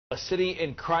A city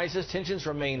in crisis, tensions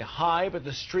remain high, but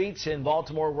the streets in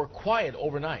Baltimore were quiet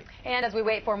overnight. And as we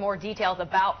wait for more details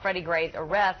about Freddie Gray's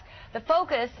arrest, the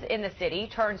focus in the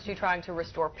city turns to trying to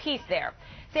restore peace there.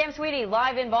 Sam Sweetie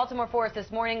live in Baltimore for us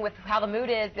this morning with how the mood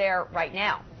is there right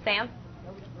now. Sam?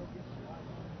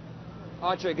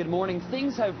 Audrey, good morning.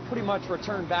 Things have pretty much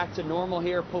returned back to normal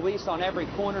here. Police on every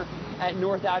corner at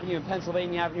North Avenue and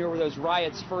Pennsylvania Avenue, where those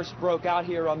riots first broke out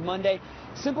here on Monday,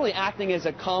 simply acting as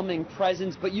a calming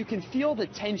presence. But you can feel the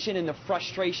tension and the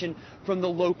frustration from the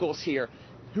locals here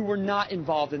who were not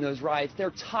involved in those riots. They're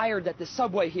tired that the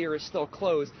subway here is still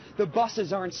closed. The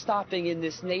buses aren't stopping in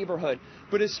this neighborhood.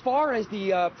 But as far as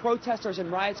the protesters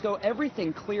and riots go,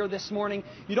 everything clear this morning.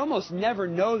 You'd almost never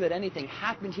know that anything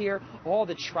happened here. All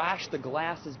the trash, the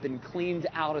glass has been cleaned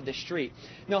out of the street.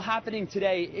 Now, happening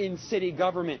today in city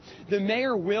government, the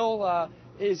mayor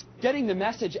is getting the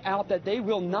message out that they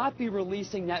will not be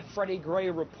releasing that Freddie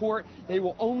Gray report. They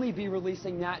will only be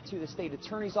releasing that to the state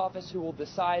attorney's office, who will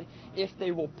decide if they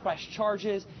will press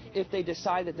charges. If they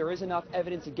decide that there is enough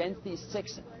evidence against these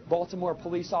 6 Baltimore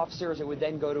police officers, it would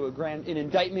then go to an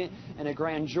indictment and a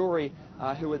grand jury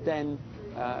who would then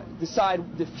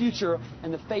decide the future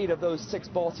and the fate of those 6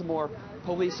 Baltimore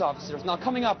police officers. Now,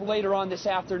 coming up later on this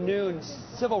afternoon,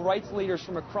 civil rights leaders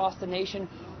from across the nation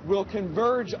will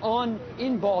converge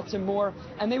in Baltimore,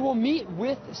 and they will meet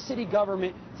with city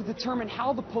government to determine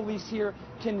how the police here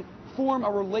can form a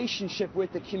relationship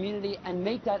with the community and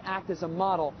make that act as a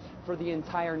model for the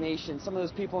entire nation. Some of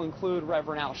those people include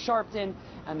Reverend Al Sharpton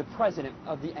and the president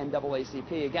of the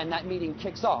NAACP. Again, that meeting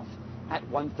kicks off at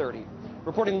 1:30.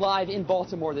 Reporting live in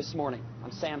Baltimore this morning,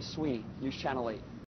 I'm Sam Sweeney, News Channel 8.